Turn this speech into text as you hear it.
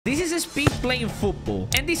is Speed playing football,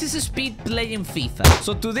 and this is Speed playing FIFA.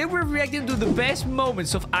 So today we're reacting to the best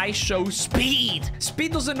moments of IShowSpeed.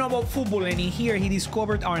 Speed doesn't know about football, and in here he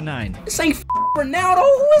discovered R9. This ain't Ronaldo.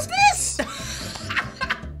 Who is this?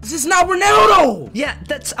 This is not Ronaldo. Yeah,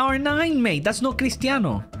 that's R9, mate. That's not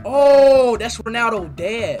Cristiano. Oh, that's Ronaldo's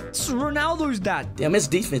dad. It's Ronaldo's dad. Damn, his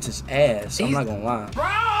defense is ass. I'm not gonna lie.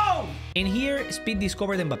 Bro! In here, Speed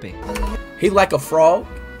discovered Mbappe. He like a frog.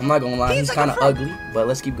 I'm not gonna lie. He's like kind of ugly, but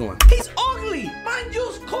let's keep going. He's ugly. Man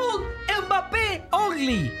just called Mbappe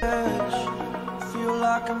ugly.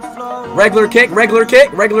 Regular kick, regular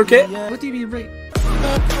kick, regular kick. What do you mean, right?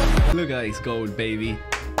 Look at his gold, baby.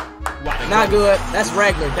 Not good. That's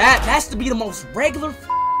regular. That has to be the most regular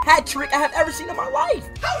hat trick I have ever seen in my life.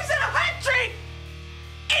 How is that a hat trick?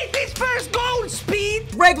 It's his first goal,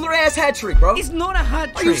 Speed. Regular ass hat trick, bro. It's not a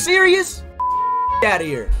hat trick. Are you serious? Get out of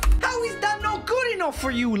here. How is that not good enough for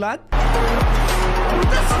you, lad?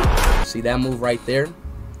 See that move right there?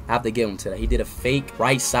 I have to give him to that. He did a fake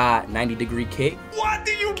right side 90-degree kick. What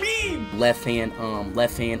do you mean? Left hand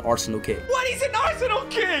Arsenal kick. What is an Arsenal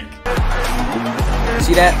kick? You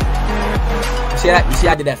see that? You see that? You see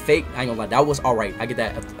I did that fake? I ain't gonna lie. That was alright. I get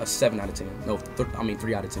that a 7 out of 10. No,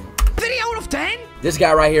 3 out of 10. 3 out of 10? This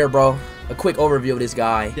guy right here, bro. A quick overview of this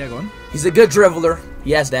guy. Yeah, go on. He's a good dribbler.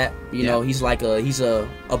 He has that. You know, he's a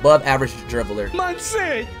above average dribbler. Man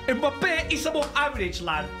said Mbappe is above average,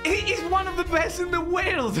 lad. He is one of the best in the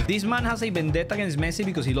world. This man has a vendetta against Messi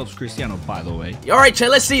because he loves Cristiano, by the way. Alright, Chet,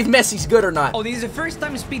 let's see if Messi's good or not. Oh, this is the first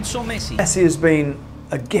time Speed saw Messi. Messi has been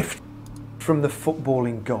a gift from the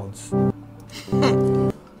footballing gods.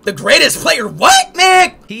 The greatest player? What,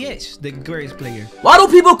 man? He is the greatest player. Why do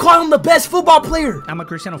people call him the best football player? I'm a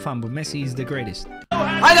Cristiano fan, but Messi is the greatest.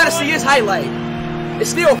 I gotta see his highlight. It's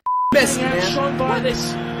still Messi, man. Shown by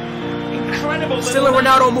this incredible Stealing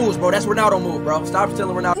Ronaldo moves, bro. That's Ronaldo move, bro. Stop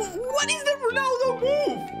stealing Ronaldo. What is the Ronaldo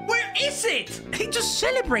move? Where is it? He just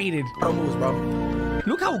celebrated. Ronaldo moves, bro.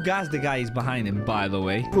 Look how gassed the guy is behind him, by the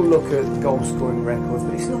way. People look at goal scoring records,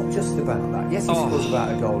 but it's not just about that. Yes, he scores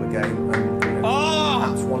about a goal a game. And, you know,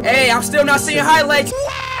 that's one. Hey, I'm still not seeing highlights.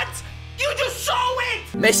 What? You just saw it!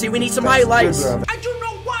 Messi, we need some highlights. Are you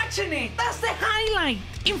not watching it? That's the highlight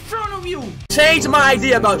in front of you. Change my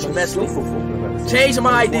idea about you, Messi. Change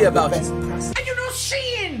my idea about you. Are you not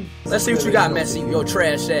seeing? Let's see what you got, Messi. Your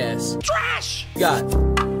trash ass. Trash! You got.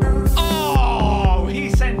 Oh, he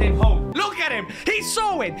sent him home. Look at him. He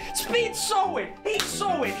saw it. Speed saw it. He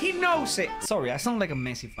saw it. He knows it. Sorry, I sound like a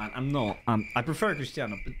Messi fan. I'm not. I prefer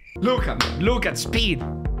Cristiano. But look at me. Look at Speed.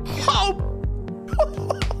 Oh.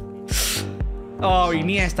 Oh,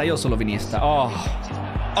 Iniesta. Yo solo Iniesta. Oh.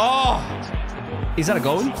 Oh. Is that a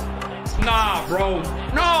goal? Nah, bro.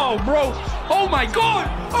 No, bro. Oh my god.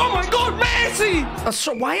 Oh my god, Messi.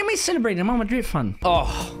 So why am I celebrating? I'm a Madrid fan.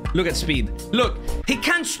 Oh, look at Speed. Look, he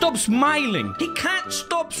can't stop smiling. He can't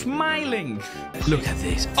stop smiling. Look at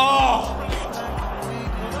this. Oh.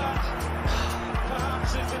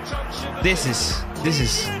 This is.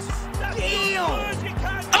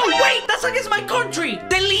 Oh wait, that's against my country.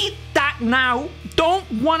 Delete that now. Don't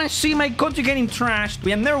want to see my country getting trashed.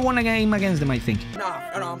 We have never won a game against them, I think.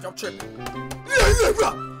 Nah, I'm tripping.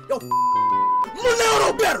 Yo,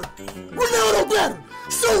 Ronaldo better. Ronaldo better.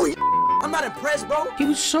 Sorry. I'm not impressed, bro. He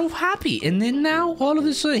was so happy, and then now, all of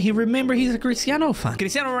a sudden, he remembered he's a Cristiano fan.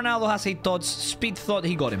 Cristiano Ronaldo has a thoughts. Speed thought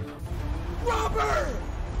he got him. Robert!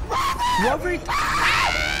 Robert?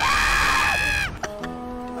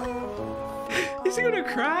 Is he gonna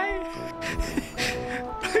cry?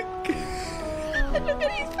 Look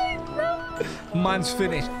at his face, bro. Man's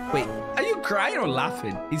finished. Wait, are you crying or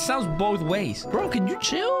laughing? It sounds both ways. Bro, can you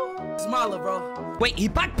chill? Smiler, bro. Wait, he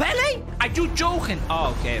packed Pele? Are you joking?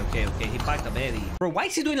 Oh, okay. He packed a Pele. Bro, why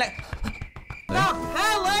is he doing like... Not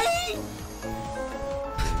Pele!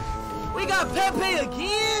 We got Pepe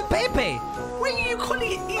again? Pepe? Why are you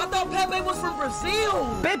calling it? I thought Pepe was from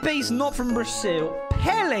Brazil. Pepe is not from Brazil.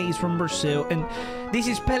 Pele is from Brazil. And this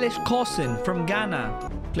is Pele's cousin from Ghana.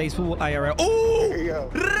 Plays football IRL. Oh!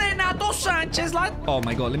 Renato Sanchez, lad. Oh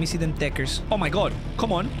my god, let me see them techers. Oh my god,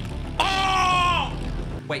 come on. Oh!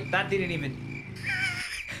 Wait, that didn't even...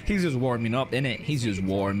 He's just warming up, innit? He's just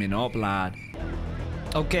warming up, lad.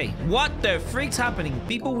 Okay, what the freak's happening?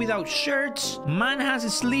 People without shirts. Man has a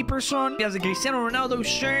sleepers on. He has a Cristiano Ronaldo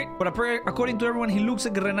shirt. But according to everyone, he looks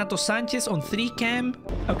like Renato Sanchez on 3cam.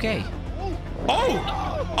 Okay.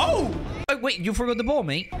 Oh! Wait, you forgot the ball,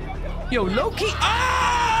 mate. Yo, Loki.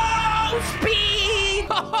 Oh! Speed!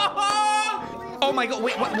 Oh my god,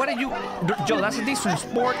 wait, what are you... Joe, that's a decent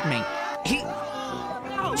sport, mate.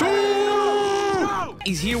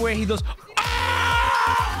 He's here where he does...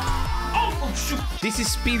 Oh! shoot. This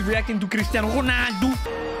is Speed reacting to Cristiano Ronaldo.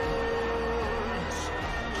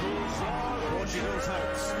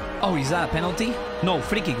 Oh, is that a penalty? No,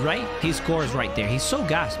 free kick, right? He scores right there. He's so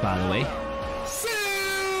gassed, by the way.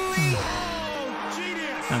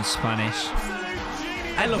 I'm Spanish.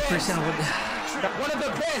 I love Cristiano Ronaldo. One of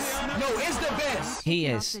the best. No, is the best. He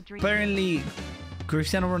is. Apparently,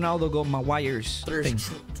 Cristiano Ronaldo got my wires.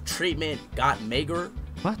 Treatment got Mager.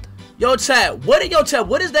 What? Yo, chat. What is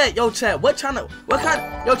that? Yo, chat. What kind of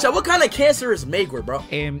cancer is Mager, bro?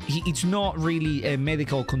 It's not really a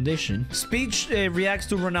medical condition. Speech reacts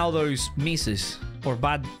to Ronaldo's misses or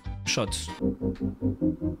bad shots.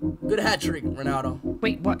 Good hat trick, Ronaldo.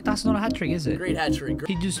 Wait, what? That's not a hat trick, is it? Great hat trick.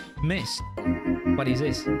 He just missed. What is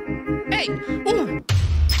this? Hey! Ooh!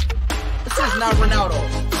 This is not Ronaldo.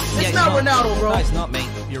 It's not Ronaldo, bro. No, it's not, mate.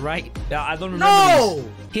 You're right. I don't remember. No! This.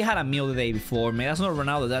 He had a meal the day before, man. That's not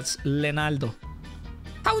Ronaldo. That's Lenaldo.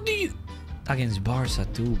 How do you... Against Barca,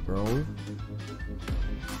 too, bro.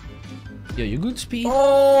 Yo, you good, Speed?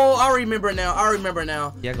 Oh, I remember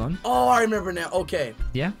now. Yeah, go on. Oh, I remember now. Okay.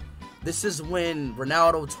 Yeah? This is when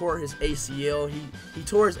Ronaldo tore his ACL. He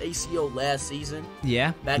tore his ACL last season.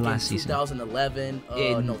 Yeah, back last in season. 2011.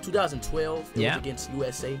 No, 2012. It was against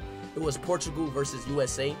USA. It was Portugal versus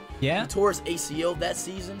USA. Yeah. He tore his ACL that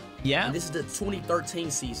season. Yeah. And this is the 2013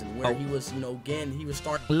 season where he was, again, he was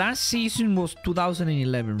starting. Last season was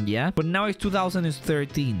 2011, yeah? But now it's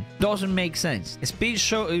 2013. Doesn't make sense. Speed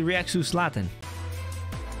show reacts to Zlatan.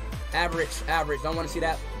 Average. Don't want to see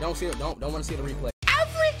that. Don't want to see the replay.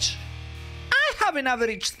 Average? I have an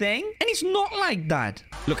average thing, and it's not like that.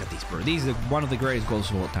 Look at this, bro. This is one of the greatest goals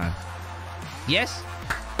of all time. Yes?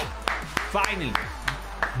 Finally.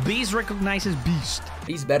 Beast recognizes Beast.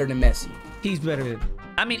 He's better than Messi. He's better than...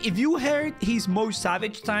 I mean, if you heard his most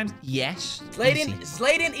savage times, yes.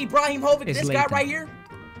 Zlatan Ibrahimovic, this guy right here.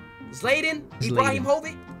 Zlatan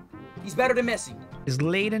Ibrahimovic, he's better than Messi.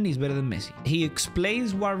 Zlatan is better than Messi. He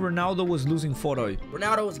explains why Ronaldo was losing photo.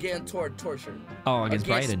 Ronaldo was getting tortured. Oh,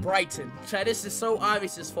 against Brighton. Chat, this is so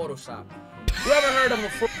obvious it's Photoshop. You ever heard of a...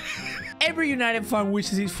 Every United fan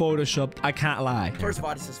wishes he's Photoshopped. I can't lie. First of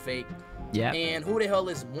all, this is fake. Yeah. And who the hell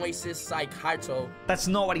is Moises Caicedo? That's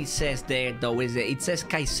not what it says there, though, is it? It says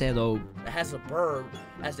Caicedo. It has a bird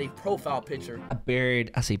as a profile picture. A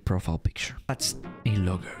bird as a profile picture. That's a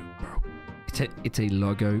logo, bro. It's a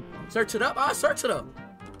logo. Search it up. Search it up.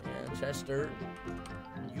 Manchester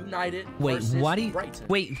United. Wait, what? Brighton.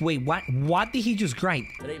 Wait. What did he just write?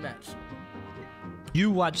 Today match.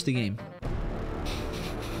 You watched the game.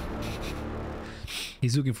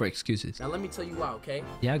 He's looking for excuses. Now let me tell you why, okay?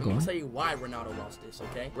 Yeah, go on. Let me tell you why Ronaldo lost this,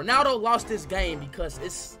 okay? Ronaldo lost this game because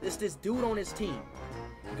it's this dude on his team.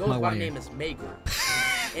 He goes by the name is Mager.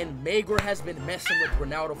 And Mager has been messing with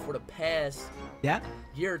Ronaldo for the past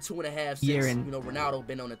year or 2.5 since Ronaldo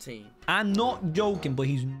been on the team. I'm not joking, but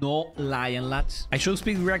he's not lying, lads.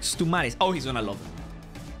 IShowSpeed reacts to Maris. Oh, he's gonna love him.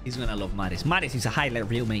 He's gonna love Maris. Maris is a highlight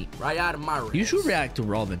reel, mate. Right out of Maris. You should react to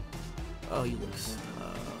Robin. Oh, he looks...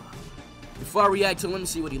 Before I react to him, let me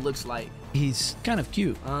see what he looks like. He's kind of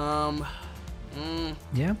cute. Yeah?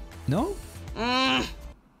 No? He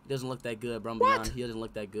doesn't look that good, bro. What? He doesn't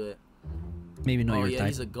look that good. Maybe not your type.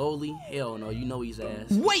 He's a goalie. Hell no, you know he's ass.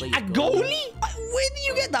 Wait, a goalie? Where did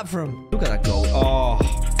you get that from? Look at that goal. Oh.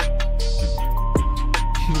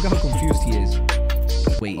 Look how confused he is.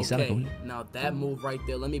 Wait, is that a goalie? Now that move right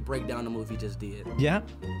there, let me break down the move he just did. Yeah?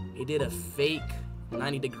 He did a fake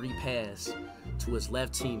 90-degree pass to his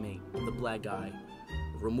left teammate, the black guy,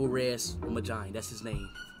 Ramirez Majine. That's his name.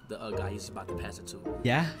 The guy he's about to pass it to.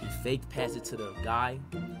 Yeah? He faked passed it to the guy.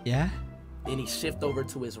 Yeah? Then he shifted over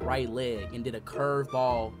to his right leg and did a curve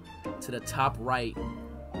ball to the top right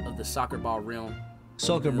of the soccer ball rim.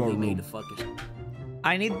 Soccer ball made room. the fucking...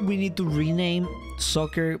 We need to rename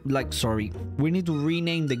soccer, we need to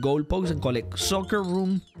rename the goalpost and call it soccer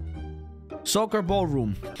room. Soccer ball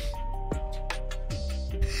room.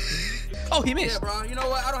 Oh, he missed. Yeah, bro. You know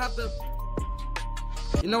what? I don't have to...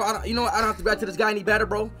 You know what? I don't have to react to this guy any better,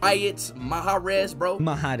 bro. It's Mahrez, bro.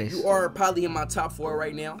 Mahrez. You are probably in my top 4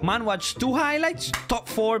 right now. Man, watch 2 highlights. Top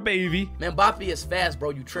 4, baby. Man, Mbappe is fast,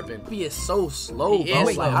 bro. You tripping. Mbappe is so slow, he bro.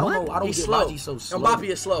 Is. Like, I don't know. I don't He's get slow. why he's so slow. Mbappe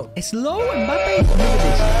is slow. It's slow, Mbappe. Look at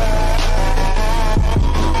this.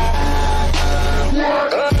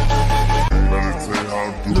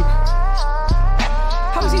 Look.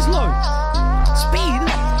 How is he slow? Speed?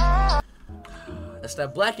 That's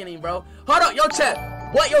that blackening, bro. Hold on, yo, chat.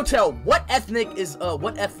 What ethnic is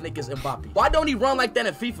Mbappe? Why don't he run like that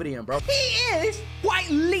in FIFA then, bro? He is quite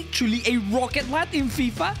literally a rocket lad in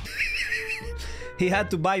FIFA. He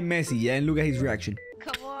had to buy Messi, yeah, and look at his reaction.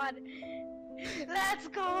 Come on. Let's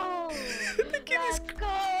go! Look at Let's this. go!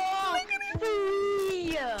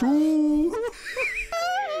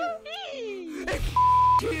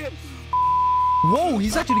 Whoa,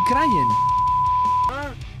 he's actually crying.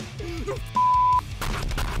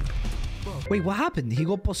 Wait, what happened? He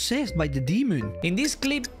got possessed by the demon. In this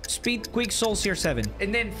clip, Speed quick souls tier 7.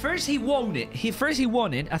 And then first he won it. He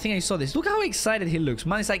won it. I think I saw this. Look how excited he looks.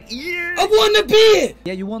 Man, it's like, yeah. I won the bid.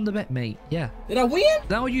 Yeah, you won the bet, mate. Yeah. Did I win?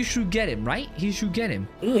 Now you should get him, right? You should get him.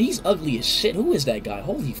 Ugh, he's ugly as shit. Who is that guy?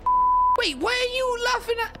 Holy f. Wait, why are you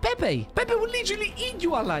laughing at Pepe? Pepe will literally eat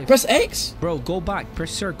you alive. Press X. Bro, go back.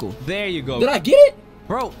 Press circle. There you go. Did I get it?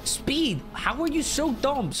 Bro, Speed, how are you so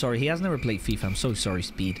dumb? Sorry, he has never played FIFA. I'm so sorry,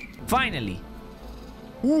 Speed. Finally.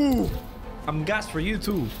 Ooh. I'm gassed for you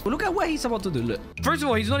too. But look at what he's about to do. Look. First of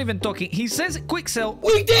all, he's not even talking. He says quick sell.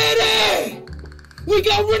 We did it! We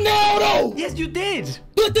got Ronaldo! Yes, you did.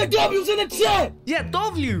 Put the W's in the chat! Yeah,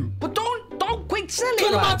 W. But don't quick sell it.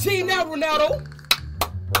 Come on my team now, Ronaldo!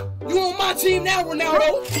 You on my team now,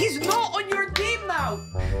 Ronaldo? He's not on your team now.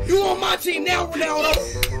 You on my team now, Ronaldo?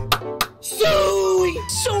 Sweet!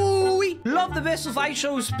 Sweet! Love the best of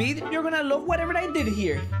IShowSpeed. You're gonna love whatever I did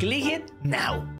here. Click it now.